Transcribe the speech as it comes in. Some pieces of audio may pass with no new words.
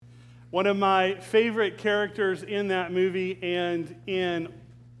One of my favorite characters in that movie and in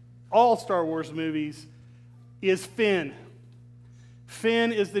all Star Wars movies is Finn.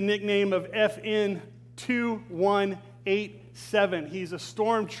 Finn is the nickname of FN 2187. He's a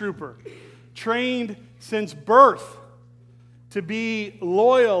stormtrooper, trained since birth to be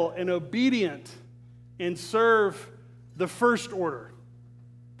loyal and obedient and serve the First Order,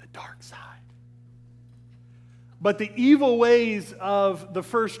 the dark side. But the evil ways of the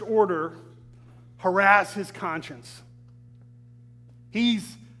First Order harass his conscience. He's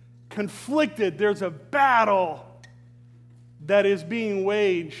conflicted. There's a battle that is being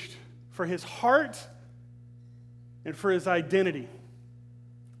waged for his heart and for his identity.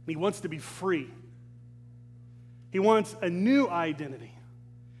 He wants to be free. He wants a new identity.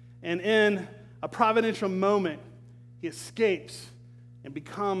 And in a providential moment, he escapes and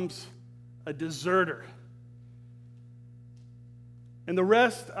becomes a deserter. And the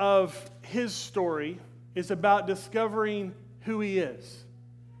rest of his story is about discovering who he is.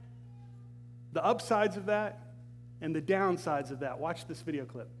 The upsides of that and the downsides of that. Watch this video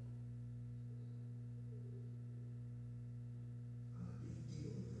clip.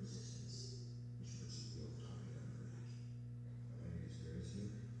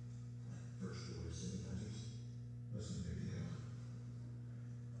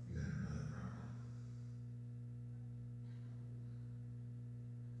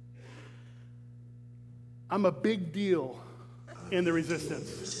 I'm a big deal in the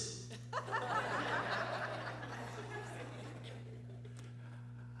resistance.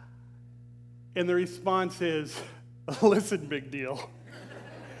 And the response is, listen, big deal.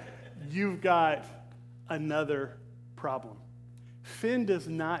 You've got another problem. Finn does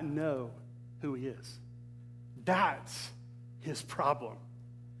not know who he is. That's his problem.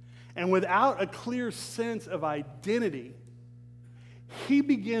 And without a clear sense of identity, he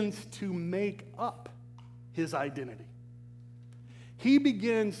begins to make up his identity. He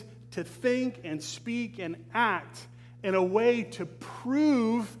begins to think and speak and act in a way to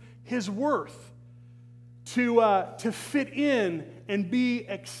prove his worth, to fit in and be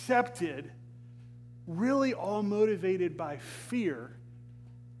accepted, really all motivated by fear,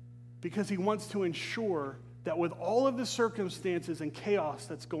 because he wants to ensure that with all of the circumstances and chaos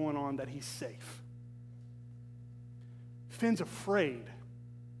that's going on, that he's safe. Finn's afraid,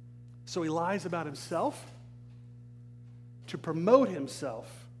 so he lies about himself to promote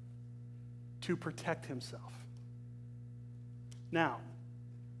himself, to protect himself. Now,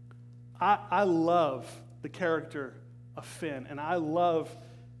 I love the character of Finn, and I love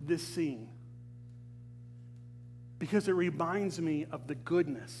this scene because it reminds me of the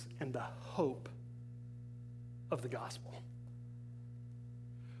goodness and the hope of the gospel.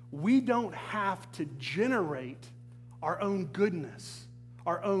 We don't have to generate our own goodness,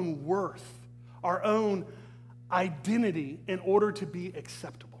 our own worth, our own identity in order to be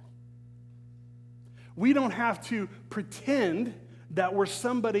acceptable. We don't have to pretend that we're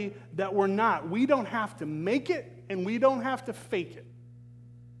somebody that we're not. We don't have to make it, and we don't have to fake it.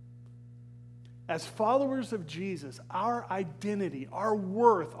 As followers of Jesus, our identity, our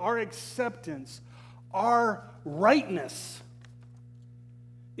worth, our acceptance, our rightness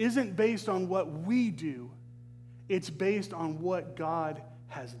isn't based on what we do. It's based on what God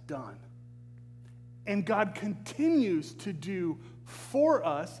has done. And God continues to do for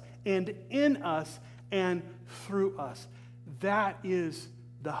us and in us and through us. That is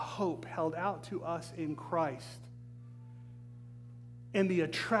the hope held out to us in Christ and the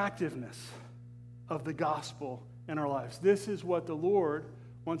attractiveness of the gospel in our lives. This is what the Lord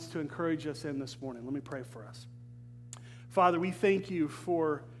wants to encourage us in this morning. Let me pray for us. Father, we thank you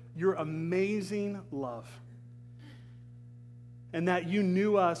for your amazing love, and that you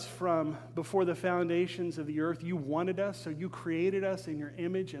knew us from before the foundations of the earth. You wanted us, so you created us in your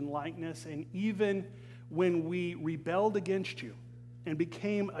image and likeness. And even when we rebelled against you and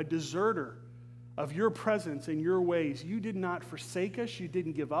became a deserter of your presence and your ways, you did not forsake us. You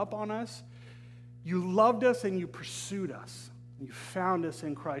didn't give up on us. You loved us and you pursued us. You found us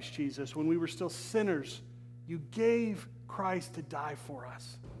in Christ Jesus. When we were still sinners, you gave Christ to die for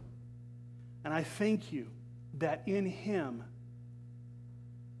us. And I thank you that in him,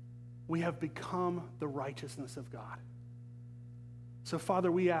 we have become the righteousness of God. So, Father,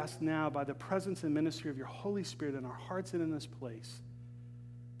 we ask now by the presence and ministry of your Holy Spirit in our hearts and in this place,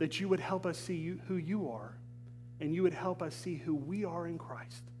 that you would help us see who you are, and you would help us see who we are in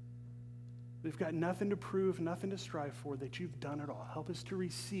Christ. We've got nothing to prove, nothing to strive for, that you've done it all. Help us to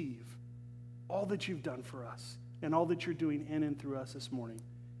receive all that you've done for us and all that you're doing in and through us this morning.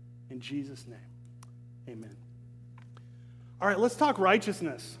 In Jesus' name, amen. All right, let's talk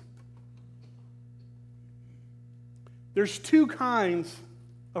righteousness. There's two kinds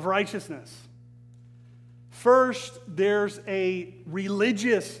of righteousness. First, there's a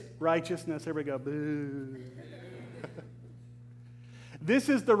religious righteousness. There we go. Boo. This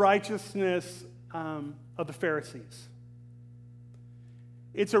is the righteousness of the Pharisees.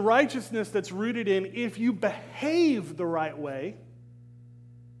 It's a righteousness that's rooted in if you behave the right way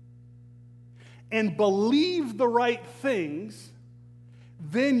and believe the right things,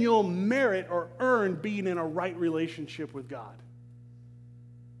 then you'll merit or earn being in a right relationship with God.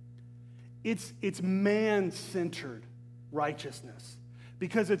 It's man-centered righteousness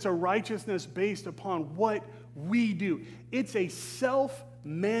because it's a righteousness based upon what we do. It's a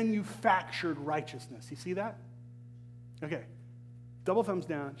self-manufactured righteousness. You see that? Okay. Double thumbs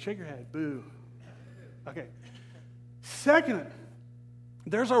down. Shake your head. Boo. Okay. Second,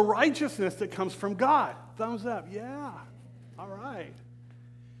 there's a righteousness that comes from God. Thumbs up. Yeah. All right.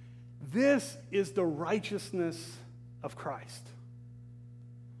 This is the righteousness of Christ.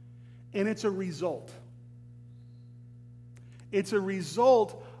 And it's a result. It's a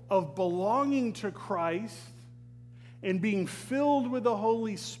result of belonging to Christ and being filled with the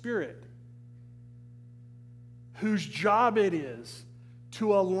Holy Spirit, whose job it is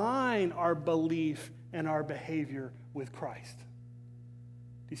to align our belief and our behavior with Christ.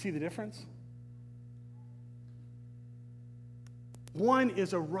 Do you see the difference? One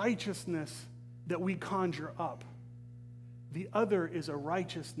is a righteousness that we conjure up. The other is a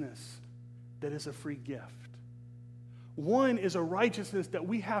righteousness that is a free gift. One is a righteousness that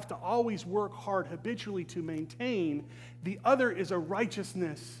we have to always work hard habitually to maintain. The other is a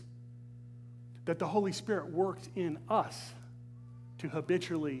righteousness that the Holy Spirit works in us to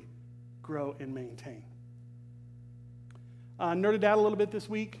habitually grow and maintain. Nerded out a little bit this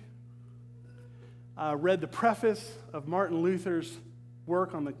week. Read the preface of Martin Luther's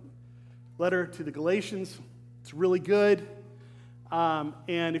work on the letter to the Galatians. It's really good.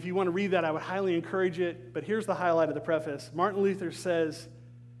 And if you want to read that, I would highly encourage it. But here's the highlight of the preface. Martin Luther says,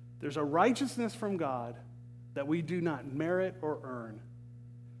 there's a righteousness from God that we do not merit or earn,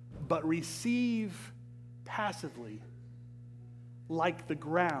 but receive passively like the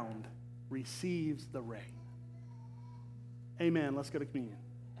ground receives the rain. Amen. Let's go to communion.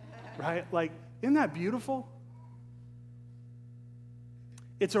 Right? Like, isn't that beautiful?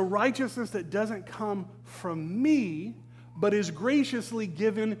 It's a righteousness that doesn't come from me, but is graciously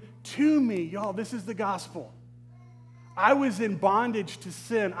given to me. Y'all, this is the gospel. I was in bondage to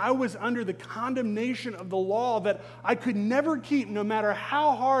sin. I was under the condemnation of the law that I could never keep no matter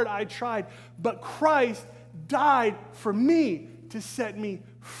how hard I tried. But Christ died for me to set me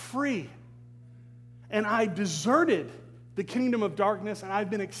free. And I deserted the kingdom of darkness, and I've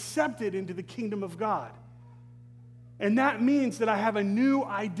been accepted into the kingdom of God. And that means that I have a new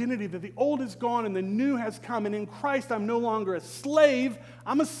identity, that the old is gone and the new has come. And in Christ, I'm no longer a slave,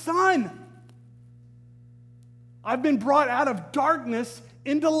 I'm a son. I've been brought out of darkness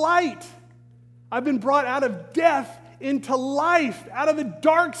into light. I've been brought out of death into life, out of the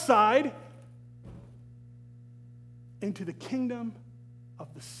dark side into the kingdom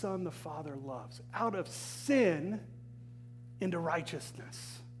of the Son the Father loves, out of sin into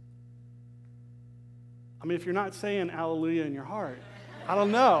righteousness. I mean, if you're not saying hallelujah in your heart, I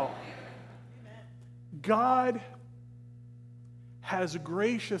don't know. God has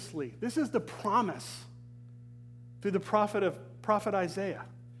graciously, this is the promise through the prophet Isaiah.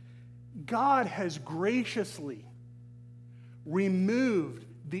 God has graciously removed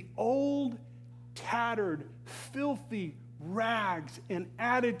the old, tattered, filthy rags and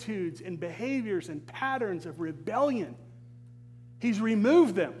attitudes and behaviors and patterns of rebellion. He's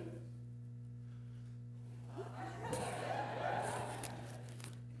removed them.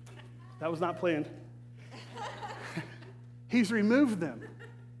 That was not planned. He's removed them.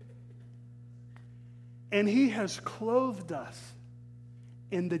 And he has clothed us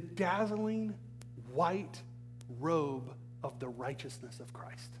in the dazzling white robe of the righteousness of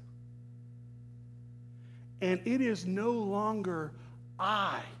Christ. And it is no longer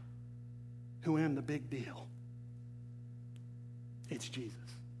I who am the big deal. It's Jesus.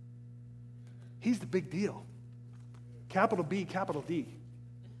 He's the big deal. Capital B, capital D.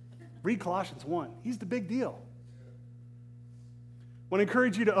 Read Colossians 1. He's the big deal. I want to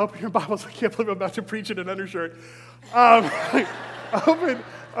encourage you to open your Bibles. I can't believe I'm about to preach in an undershirt. Open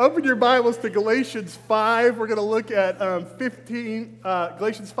your Bibles to Galatians 5. We're going to look at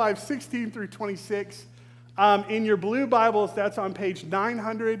Galatians 5, 16 through 26. In your blue Bibles, that's on page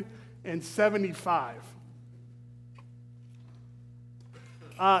 975.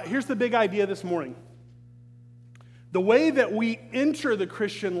 Here's the big idea this morning. The way that we enter the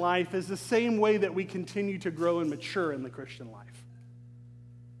Christian life is the same way that we continue to grow and mature in the Christian life.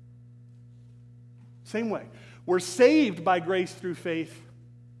 Same way. We're saved by grace through faith,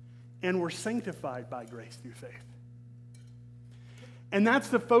 and we're sanctified by grace through faith. And that's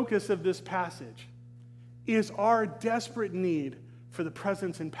the focus of this passage, is our desperate need for the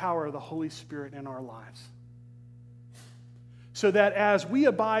presence and power of the Holy Spirit in our lives. So that as we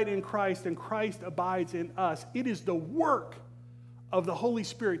abide in Christ and Christ abides in us, it is the work of the Holy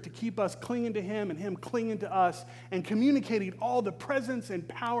Spirit to keep us clinging to Him and Him clinging to us and communicating all the presence and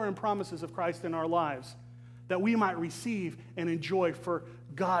power and promises of Christ in our lives that we might receive and enjoy for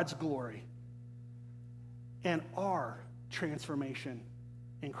God's glory and our transformation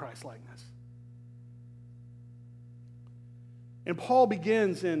in Christ's likeness. And Paul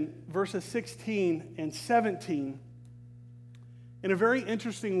begins in verses 16 and 17 in a very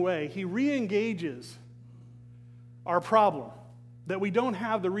interesting way. He re-engages our problem that we don't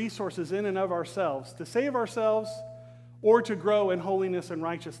have the resources in and of ourselves to save ourselves or to grow in holiness and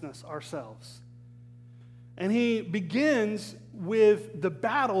righteousness ourselves. And he begins with the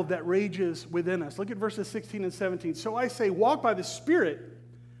battle that rages within us. Look at verses 16 and 17. So I say, walk by the Spirit,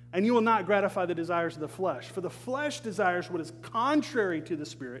 and you will not gratify the desires of the flesh. For the flesh desires what is contrary to the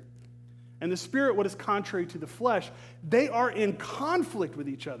Spirit, and the Spirit what is contrary to the flesh. They are in conflict with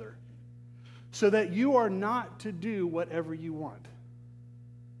each other, so that you are not to do whatever you want.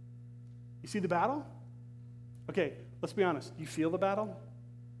 You see the battle? Okay, let's be honest. You feel the battle?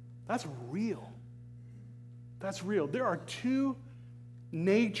 That's real. That's real. There are two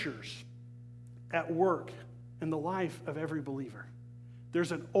natures at work in the life of every believer.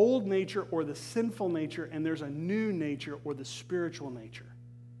 There's an old nature, or the sinful nature, and there's a new nature, or the spiritual nature.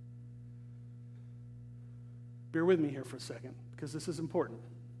 Bear with me here for a second, because this is important.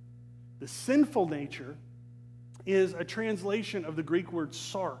 The sinful nature is a translation of the Greek word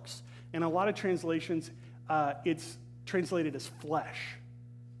sarx. In a lot of translations, it's translated as flesh.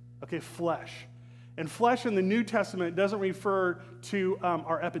 Okay, flesh. And flesh in the New Testament doesn't refer to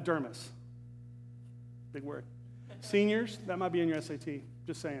our epidermis. Big word. Seniors, that might be in your SAT.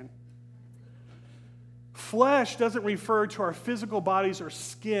 Just saying. Flesh doesn't refer to our physical bodies or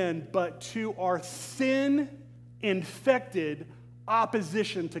skin, but to our sin-infected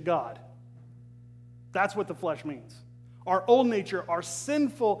opposition to God. That's what the flesh means. Our old nature, our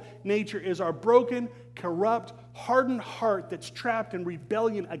sinful nature, is our broken, corrupt, hardened heart that's trapped in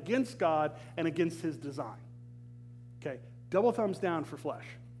rebellion against God and against His design. Okay, double thumbs down for flesh.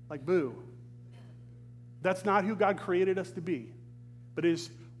 Like, boo. That's not who God created us to be, but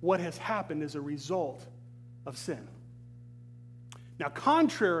is what has happened as a result of sin. Now,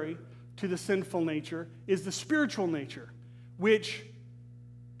 contrary to the sinful nature is the spiritual nature, which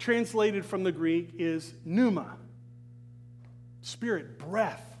translated from the Greek is pneuma. Spirit,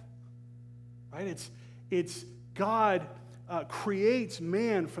 breath. Right? It's God creates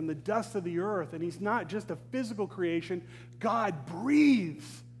man from the dust of the earth, and He's not just a physical creation. God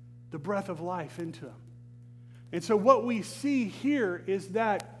breathes the breath of life into him. And so what we see here is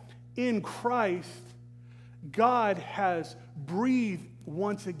that in Christ, God has breathed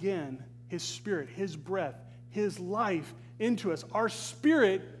once again His Spirit, His breath, His life into us. Our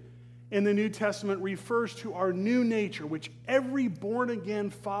spirit in the New Testament refers to our new nature, which every born-again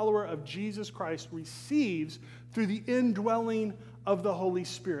follower of Jesus Christ receives through the indwelling of the Holy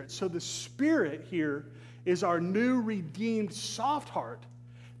Spirit. So the Spirit here is our new, redeemed, soft heart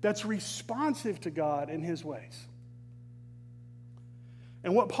that's responsive to God and His ways.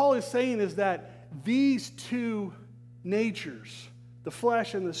 And what Paul is saying is that these two natures, the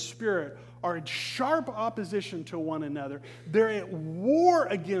flesh and the spirit, are in sharp opposition to one another. They're at war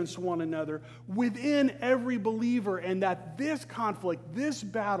against one another within every believer, and that this conflict, this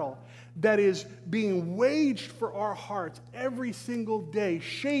battle that is being waged for our hearts every single day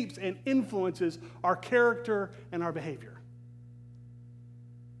shapes and influences our character and our behavior.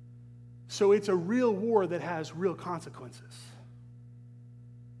 So it's a real war that has real consequences.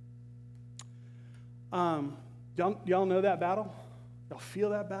 Y'all know that battle? Y'all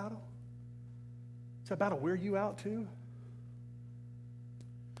feel that battle? Does that battle wear you out too?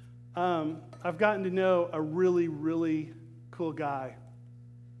 I've gotten to know a really, really cool guy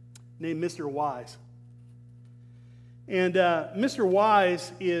named Mr. Wise. And Mr.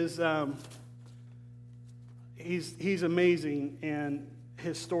 Wise is, he's amazing, and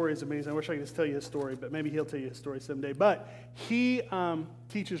his story is amazing. I wish I could just tell you his story, but maybe he'll tell you his story someday. But he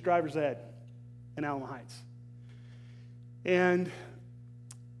teaches driver's ed in Allen Heights. And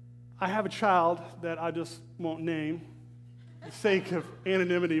I have a child that I just won't name for the sake of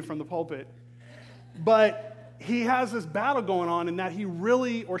anonymity from the pulpit. But he has this battle going on in that he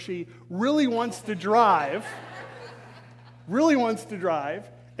really, or she really wants to drive,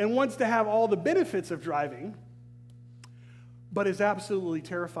 and wants to have all the benefits of driving, but is absolutely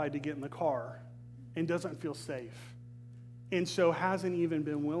terrified to get in the car and doesn't feel safe, and so hasn't even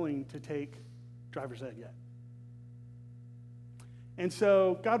been willing to take driver's ed yet. And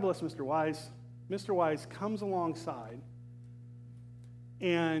so, God bless Mr. Wise. Mr. Wise comes alongside,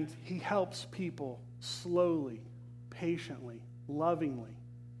 and he helps people slowly, patiently, lovingly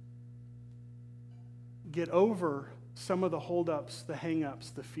get over some of the holdups, the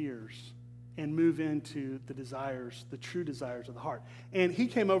hangups, the fears, and move into the desires, the true desires of the heart. And he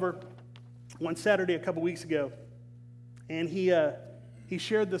came over one Saturday a couple weeks ago, and he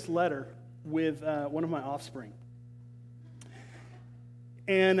shared this letter with one of my offspring.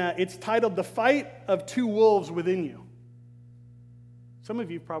 And it's titled, "The Fight of Two Wolves Within You." Some of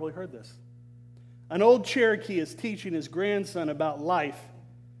you have probably heard this. An old Cherokee is teaching his grandson about life.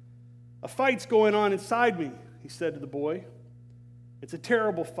 "A fight's going on inside me," he said to the boy. "It's a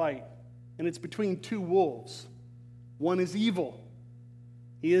terrible fight, and it's between two wolves. One is evil.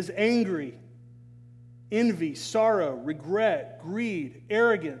 He is angry, envy, sorrow, regret, greed,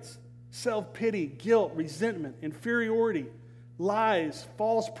 arrogance, self-pity, guilt, resentment, inferiority, lies,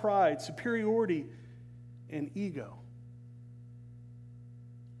 false pride, superiority, and ego."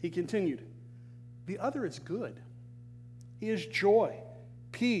 He continued, "The other is good. He is joy,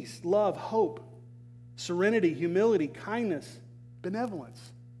 peace, love, hope, serenity, humility, kindness,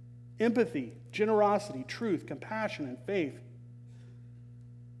 benevolence, empathy, generosity, truth, compassion, and faith.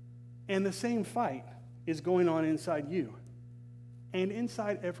 And the same fight is going on inside you and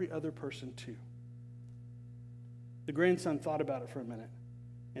inside every other person too." The grandson thought about it for a minute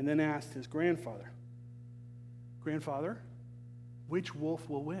and then asked his grandfather, "Grandfather, which wolf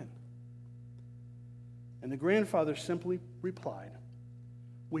will win?" And the grandfather simply replied,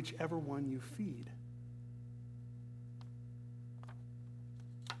 "Whichever one you feed."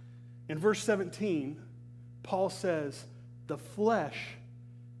 In verse 17, Paul says, "The flesh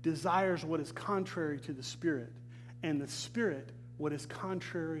desires what is contrary to the Spirit, and the Spirit what is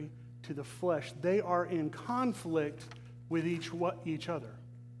contrary to the flesh. They are in conflict with each other."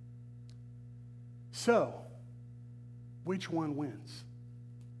 So, which one wins?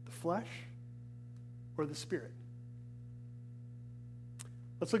 The flesh or the Spirit?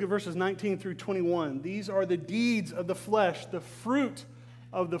 Let's look at verses 19 through 21. These are the deeds of the flesh, the fruit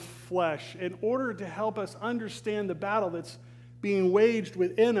of the flesh. In order to help us understand the battle that's being waged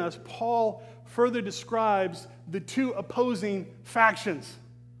within us, Paul further describes the two opposing factions.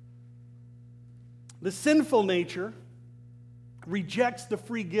 The sinful nature rejects the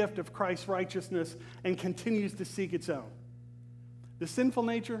free gift of Christ's righteousness and continues to seek its own. The sinful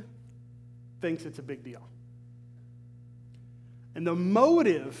nature thinks it's a big deal. And the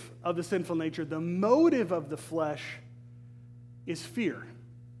motive of the sinful nature, the motive of the flesh, is fear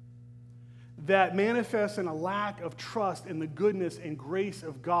that manifests in a lack of trust in the goodness and grace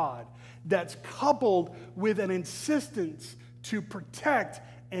of God, that's coupled with an insistence to protect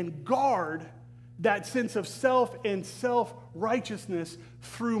and guard that sense of self and self-righteousness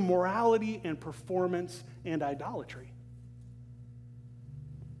through morality and performance and idolatry.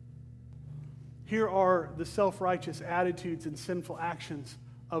 Here are the self-righteous attitudes and sinful actions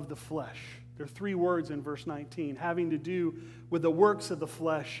of the flesh. There are three words in verse 19 having to do with the works of the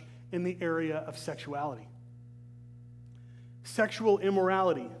flesh in the area of sexuality. Sexual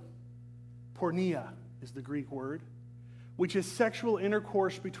immorality, porneia is the Greek word, which is sexual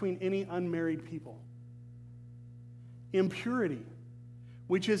intercourse between any unmarried people. Impurity,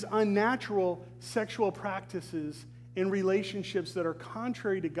 which is unnatural sexual practices in relationships that are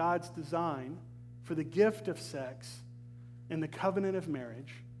contrary to God's design for the gift of sex and the covenant of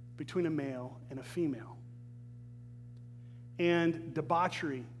marriage between a male and a female. And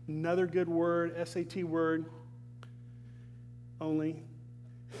debauchery, another good word, SAT word only,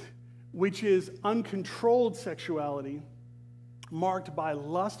 which is uncontrolled sexuality marked by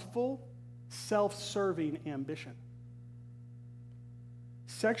lustful, self-serving ambition.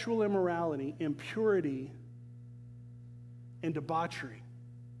 Sexual immorality, impurity, and debauchery.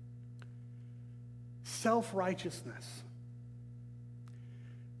 Self-righteousness,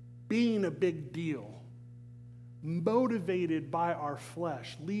 being a big deal, motivated by our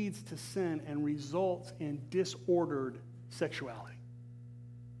flesh, leads to sin and results in disordered sexuality.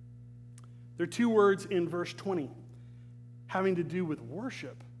 There are two words in verse 20 having to do with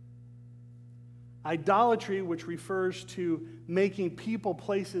worship. Idolatry, which refers to making people,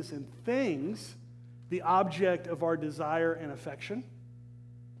 places, and things the object of our desire and affection.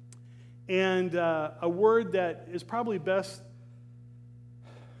 And a word that is probably best,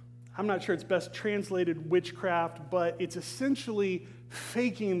 I'm not sure it's best translated witchcraft, but it's essentially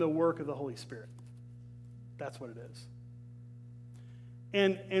faking the work of the Holy Spirit. That's what it is.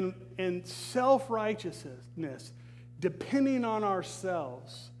 And self-righteousness, depending on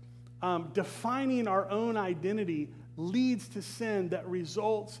ourselves, defining our own identity, leads to sin that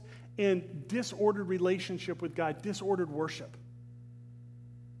results in disordered relationship with God, disordered worship.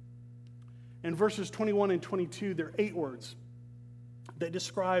 In verses 21 and 22, there are 8 words that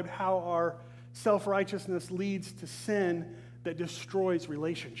describe how our self-righteousness leads to sin that destroys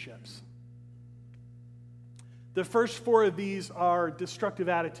relationships. The first 4 of these are destructive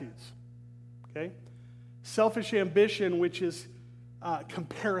attitudes. Okay? Selfish ambition, which is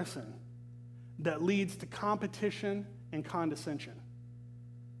comparison, that leads to competition and condescension.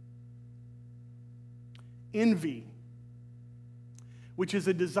 Envy, which is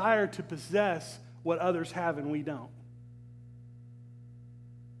a desire to possess what others have and we don't.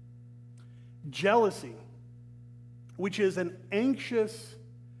 Jealousy, which is an anxious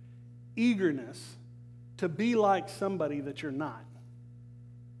eagerness to be like somebody that you're not.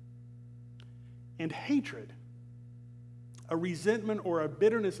 And hatred, a resentment or a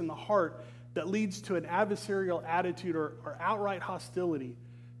bitterness in the heart that leads to an adversarial attitude or outright hostility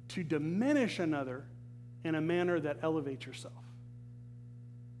to diminish another in a manner that elevates yourself.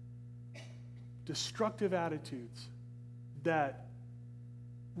 Destructive attitudes that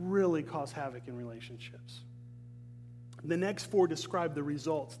really cause havoc in relationships. The next 4 describe the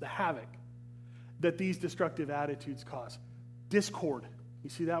results, the havoc that these destructive attitudes cause. Discord. You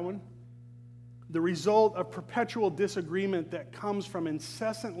see that one? The result of perpetual disagreement that comes from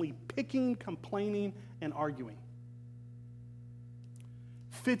incessantly picking, complaining, and arguing.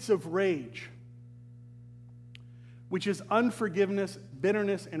 Fits of rage, which is unforgiveness,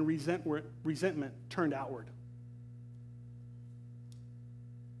 bitterness, and resentment turned outward.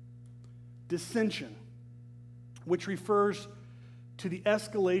 Dissension, which refers to the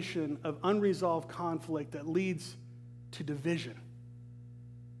escalation of unresolved conflict that leads to division.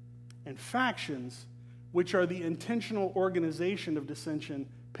 And factions, which are the intentional organization of dissension,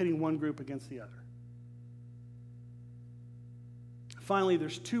 pitting one group against the other. Finally,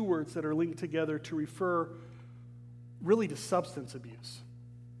 there's 2 words that are linked together to refer really to substance abuse.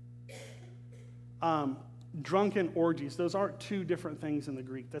 Drunken orgies, those aren't 2 different things in the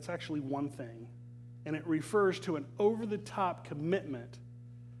Greek. That's actually one thing. And it refers to an over-the-top commitment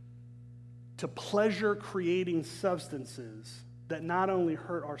to pleasure-creating substances that not only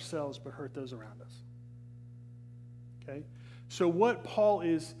hurt ourselves, but hurt those around us. Okay? So what Paul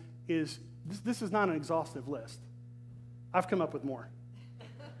is this is not an exhaustive list. I've come up with more.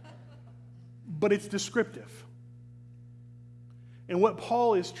 But it's descriptive. And what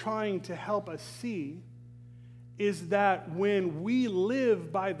Paul is trying to help us see is that when we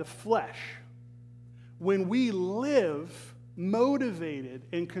live by the flesh, when we live motivated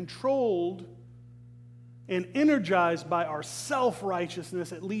and controlled and energized by our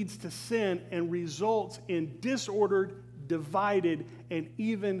self-righteousness, it leads to sin and results in disordered, divided, and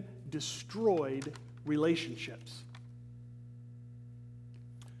even destroyed relationships.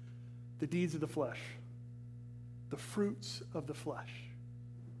 The deeds of the flesh, the fruits of the flesh.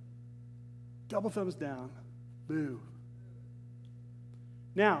 Double thumbs down, boo.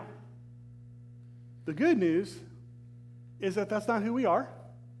 Now, the good news is that that's not who we are.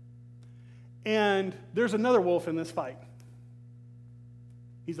 And there's another wolf in this fight.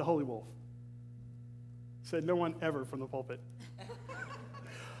 He's the holy wolf. Said no one ever from the pulpit.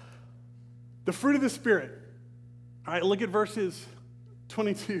 The fruit of the Spirit. All right, look at verses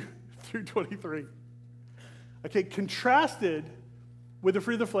 22 through 23. Okay, contrasted with the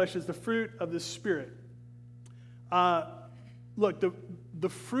fruit of the flesh is the fruit of the Spirit. Look, the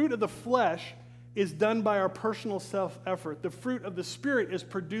fruit of the flesh is done by our personal self-effort. The fruit of the Spirit is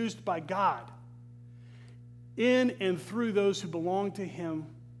produced by God in and through those who belong to Him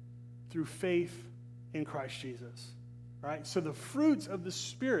through faith in Christ Jesus. Right? So the fruits of the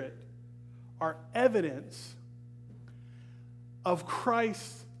Spirit are evidence of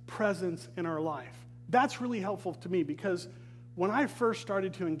Christ's presence in our life. That's really helpful to me because when I first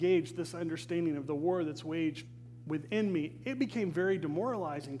started to engage this understanding of the war that's waged within me, it became very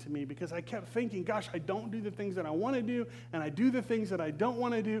demoralizing to me because I kept thinking, gosh, I don't do the things that I want to do, and I do the things that I don't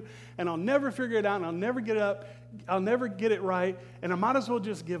want to do, and I'll never figure it out, and I'll never get up, I'll never get it right, and I might as well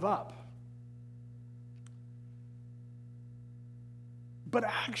just give up. But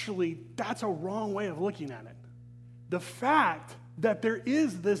actually, that's a wrong way of looking at it. The fact that there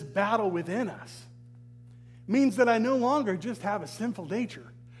is this battle within us means that I no longer just have a sinful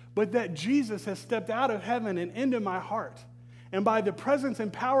nature, but that Jesus has stepped out of heaven and into my heart. And by the presence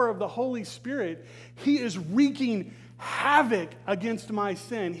and power of the Holy Spirit, he is wreaking havoc against my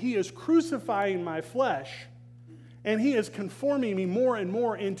sin. He is crucifying my flesh, and he is conforming me more and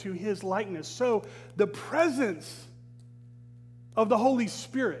more into his likeness. So the presence of the Holy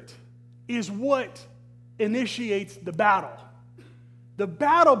Spirit is what initiates the battle. The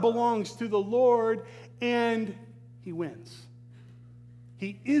battle belongs to the Lord, and he wins.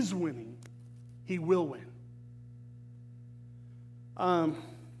 He is winning. He will win.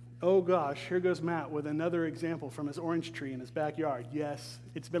 Oh gosh, here goes Matt with another example from his orange tree in his backyard. Yes,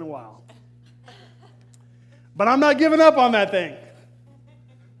 it's been a while. But I'm not giving up on that thing.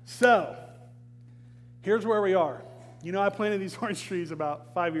 So, here's where we are. You know, I planted these orange trees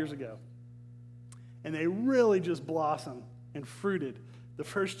about 5 years ago. And they really just blossomed and fruited the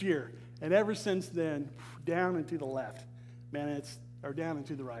first year. And ever since then, down and to the left. Man, or down and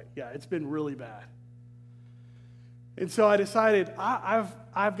to the right. Yeah, it's been really bad. And so I decided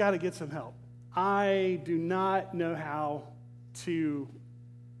I've got to get some help. I do not know how to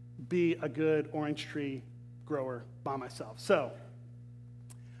be a good orange tree grower by myself. So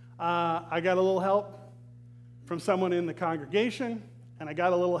I got a little help from someone in the congregation, and I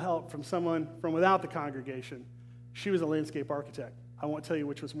got a little help from someone from without the congregation. She was a landscape architect. I won't tell you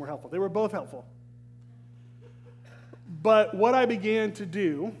which was more helpful. They were both helpful. But what I began to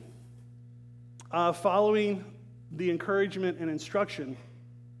do, following the encouragement and instruction,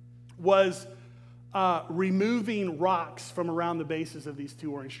 was removing rocks from around the bases of these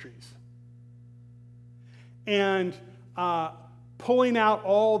two orange trees. And pulling out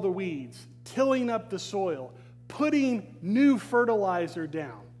all the weeds, tilling up the soil, putting new fertilizer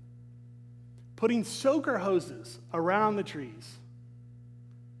down, putting soaker hoses around the trees,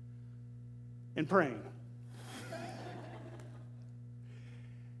 and praying.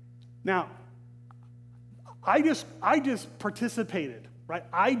 Now, I just participated, right?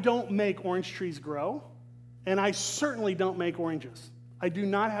 I don't make orange trees grow, and I certainly don't make oranges. I do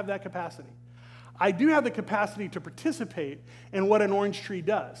not have that capacity. I do have the capacity to participate in what an orange tree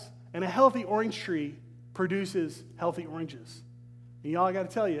does, and a healthy orange tree produces healthy oranges. And y'all, I got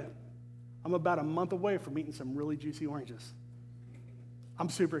to tell you, I'm about a month away from eating some really juicy oranges. I'm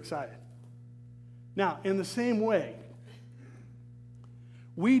super excited. Now, in the same way,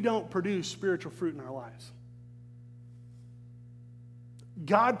 we don't produce spiritual fruit in our lives.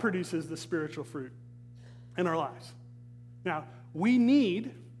 God produces the spiritual fruit in our lives. Now, we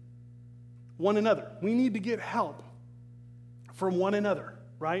need one another. We need to get help from one another,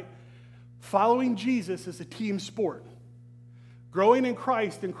 right? Following Jesus is a team sport. Growing in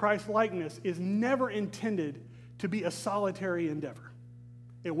Christ and Christ-likeness is never intended to be a solitary endeavor.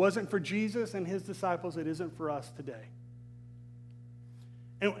 It wasn't for Jesus and his disciples. It isn't for us today.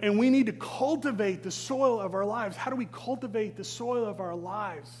 And we need to cultivate the soil of our lives. How do we cultivate the soil of our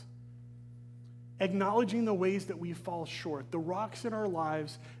lives? Acknowledging the ways that we fall short, the rocks in our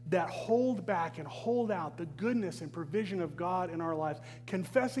lives that hold back and hold out the goodness and provision of God in our lives,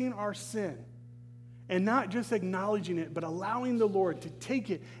 confessing our sin, and not just acknowledging it, but allowing the Lord to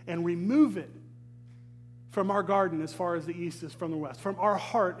take it and remove it from our garden as far as the east is from the west, from our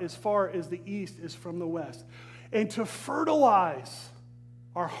heart as far as the east is from the west, and to fertilize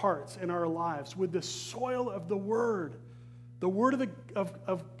our hearts and our lives with the soil of the Word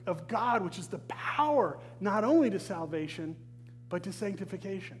of God, which is the power not only to salvation, but to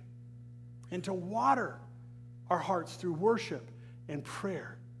sanctification, and to water our hearts through worship and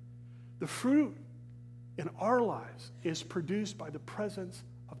prayer. The fruit in our lives is produced by the presence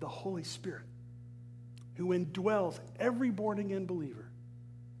of the Holy Spirit, who indwells every born-again believer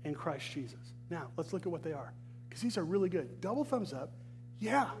in Christ Jesus. Now, let's look at what they are, because these are really good. Double thumbs up.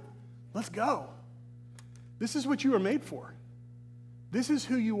 Yeah, let's go. This is what you were made for. This is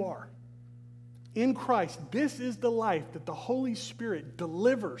who you are. In Christ, this is the life that the Holy Spirit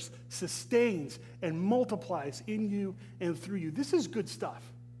delivers, sustains, and multiplies in you and through you. This is good stuff.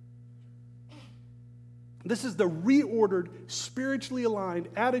 This is the reordered, spiritually aligned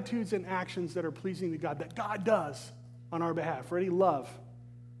attitudes and actions that are pleasing to God, that God does on our behalf. Ready? Love.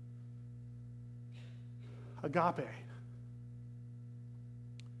 Agape.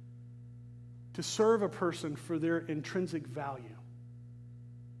 To serve a person for their intrinsic value,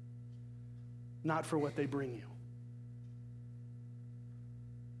 not for what they bring you.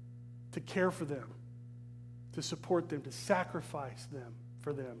 To care for them, to support them, to sacrifice them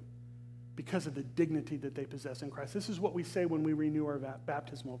for them because of the dignity that they possess in Christ. This is what we say when we renew our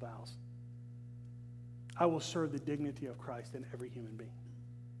baptismal vows. I will serve the dignity of Christ in every human being.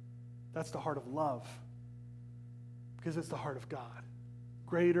 That's the heart of love, because it's the heart of God.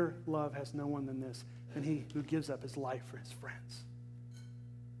 Greater love has no one than this, than he who gives up his life for his friends.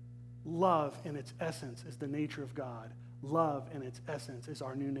 Love in its essence is the nature of God. Love in its essence is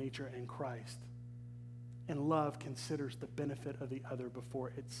our new nature in Christ. And love considers the benefit of the other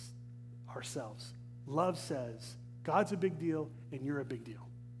before it's ourselves. Love says, God's a big deal and you're a big deal.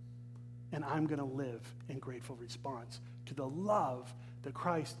 And I'm going to live in grateful response to the love that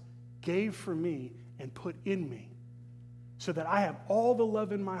Christ gave for me and put in me so that I have all the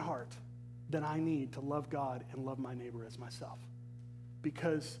love in my heart that I need to love God and love my neighbor as myself.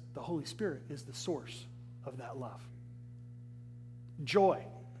 Because the Holy Spirit is the source of that love. Joy,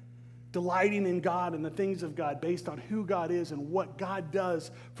 delighting in God and the things of God based on who God is and what God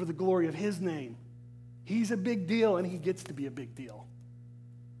does for the glory of his name. He's a big deal and he gets to be a big deal.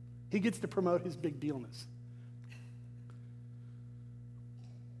 He gets to promote his big dealness.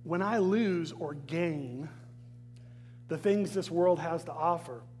 When I lose or gain the things this world has to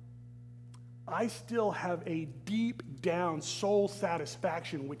offer, I still have a deep down soul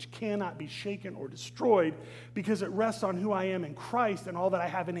satisfaction which cannot be shaken or destroyed because it rests on who I am in Christ and all that I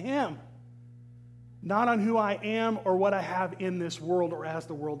have in him. Not on who I am or what I have in this world or as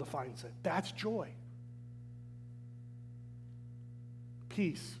the world defines it. That's joy.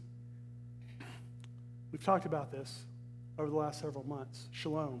 Peace. We've talked about this over the last several months.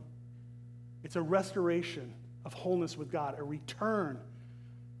 Shalom. It's a restoration of wholeness with God, a return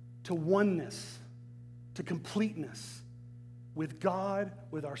to oneness, to completeness with God,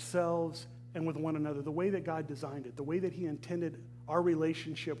 with ourselves, and with one another, the way that God designed it, the way that he intended our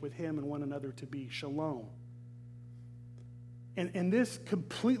relationship with him and one another to be. Shalom. And this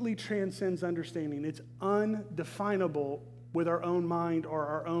completely transcends understanding. It's undefinable with our own mind or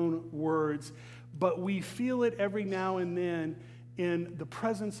our own words, but we feel it every now and then in the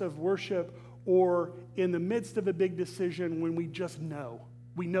presence of worship or in the midst of a big decision when we just know.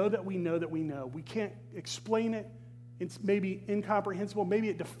 We know that we know that we know. We can't explain it. It's maybe incomprehensible. Maybe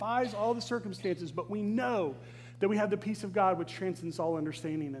it defies all the circumstances, but we know that we have the peace of God which transcends all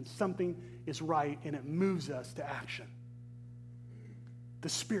understanding and something is right and it moves us to action. The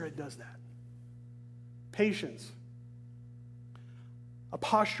Spirit does that. Patience. A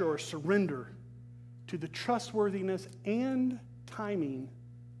posture or surrender to the trustworthiness and timing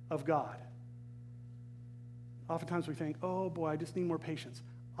of God. Oftentimes we think, oh boy, I just need more patience.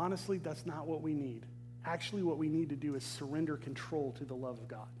 Honestly, that's not what we need. Actually, what we need to do is surrender control to the love of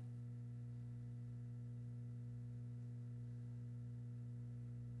God.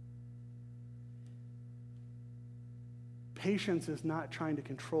 Patience is not trying to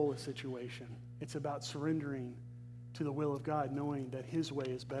control a situation. It's about surrendering to the will of God, knowing that his way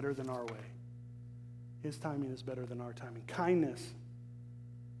is better than our way. His timing is better than our timing. Kindness.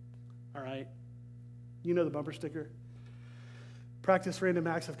 All right. You know the bumper sticker? Practice random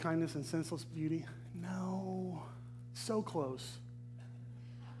acts of kindness and senseless beauty. No. So close.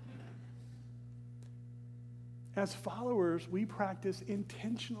 As followers, we practice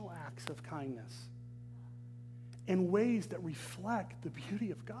intentional acts of kindness in ways that reflect the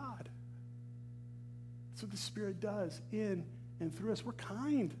beauty of God. That's what the Spirit does in and through us. We're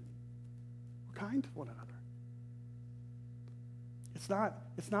kind. We're kind to one another.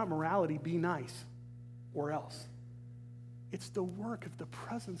 It's not morality, be nice, or else. It's the work of the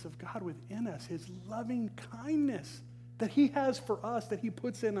presence of God within us, his loving kindness that he has for us, that he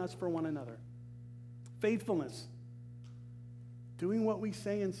puts in us for one another. Faithfulness. Doing what we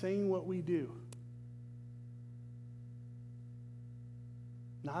say and saying what we do.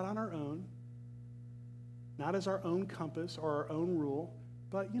 Not on our own, not as our own compass or our own rule,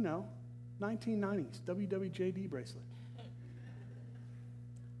 but, 1990s, WWJD bracelet.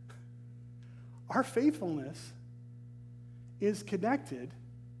 Our faithfulness is connected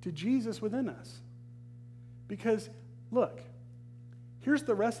to Jesus within us. Because, look, here's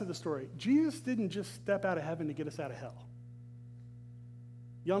the rest of the story. Jesus didn't just step out of heaven to get us out of hell.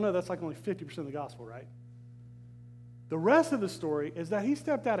 Y'all know that's like only 50% of the gospel, right? The rest of the story is that he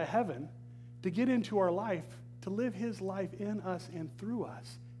stepped out of heaven to get into our life, to live his life in us and through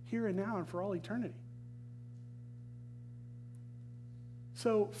us, here and now and for all eternity.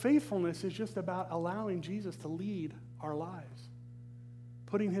 So faithfulness is just about allowing Jesus to lead our lives,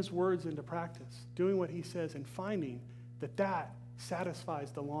 putting his words into practice, doing what he says, and finding that that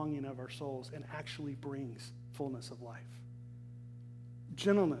satisfies the longing of our souls and actually brings fullness of life.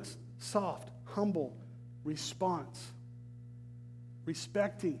 Gentleness, soft, humble response,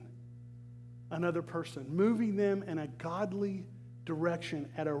 respecting another person, moving them in a godly direction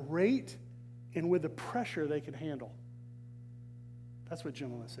at a rate and with a pressure they can handle. That's what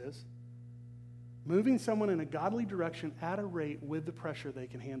gentleness is. moving someone in a godly direction at a rate with the pressure they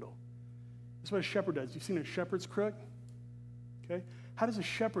can handle. That's what a shepherd does. You've seen a shepherd's crook? Okay? How does a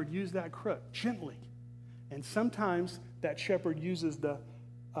shepherd use that crook? Gently. And sometimes that shepherd uses the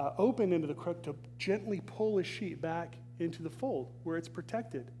open end of the crook to gently pull his sheep back into the fold where it's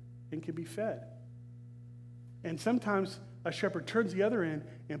protected and can be fed. And sometimes a shepherd turns the other end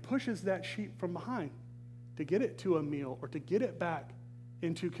and pushes that sheep from behind to get it to a meal or to get it back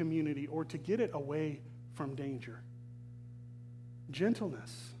into community or to get it away from danger.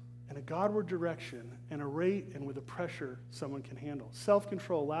 Gentleness and a Godward direction and a rate and with a pressure someone can handle.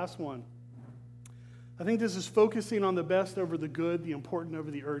 Self-control, last one. I think this is focusing on the best over the good, the important over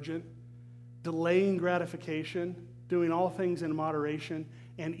the urgent, delaying gratification, doing all things in moderation,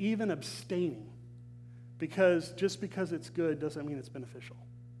 and even abstaining. Because just because it's good doesn't mean it's beneficial.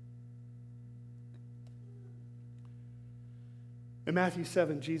 In Matthew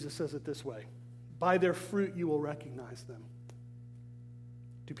 7, Jesus says it this way: by their fruit you will recognize them.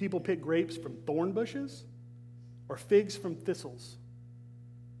 Do people pick grapes from thorn bushes or figs from thistles?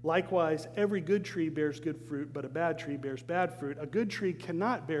 Likewise, every good tree bears good fruit, but a bad tree bears bad fruit. A good tree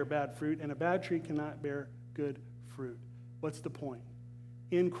cannot bear bad fruit, and a bad tree cannot bear good fruit. What's the point?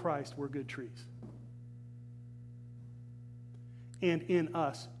 In Christ, we're good trees. And in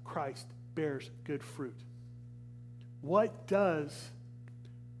us, Christ bears good fruit. What does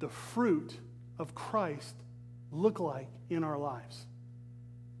the fruit of Christ look like in our lives?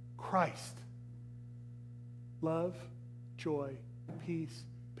 Christ. Love, joy, peace,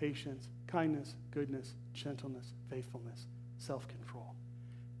 patience, kindness, goodness, gentleness, faithfulness, self-control.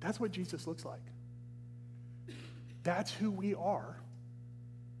 That's what Jesus looks like. That's who we are,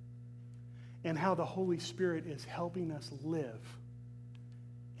 and how the Holy Spirit is helping us live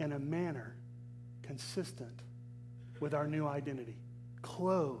in a manner consistent with our new identity,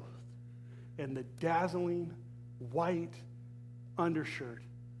 clothed in the dazzling white undershirt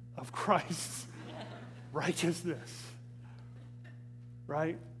of Christ's righteousness.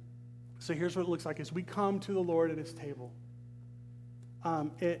 Right? So here's what it looks like as we come to the Lord at his table.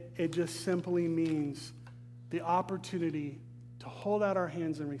 It just simply means the opportunity to hold out our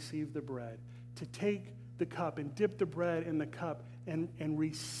hands and receive the bread, to take the cup and dip the bread in the cup and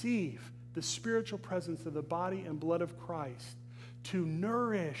receive the spiritual presence of the body and blood of Christ to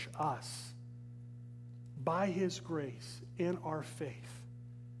nourish us by his grace in our faith,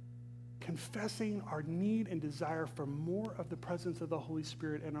 confessing our need and desire for more of the presence of the Holy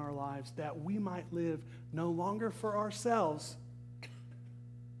Spirit in our lives, that we might live no longer for ourselves,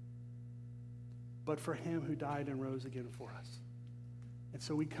 but for him who died and rose again for us. And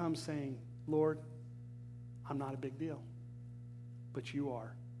so we come saying, Lord, I'm not a big deal, but you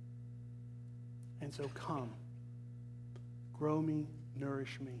are. And so come, grow me,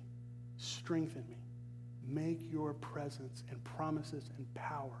 nourish me, strengthen me, make your presence and promises and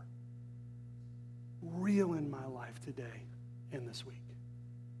power real in my life today and this week.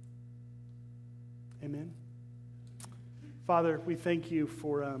 Amen. Father, we thank you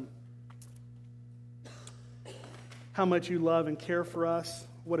for how much you love and care for us.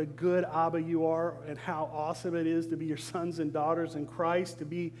 What a good Abba you are, and how awesome it is to be your sons and daughters in Christ, to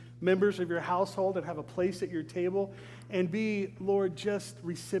be members of your household and have a place at your table, and be, Lord, just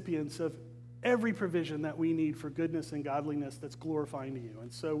recipients of every provision that we need for goodness and godliness that's glorifying to you.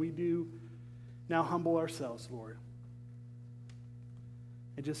 And so we do now humble ourselves, Lord,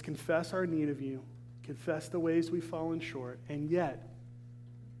 and just confess our need of you, confess the ways we've fallen short, and yet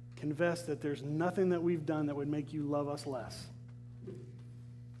confess that there's nothing that we've done that would make you love us less.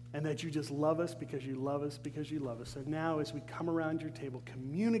 And that you just love us because you love us because you love us. So now as we come around your table,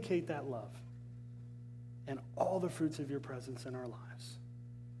 communicate that love and all the fruits of your presence in our lives.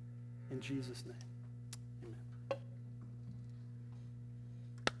 In Jesus' name.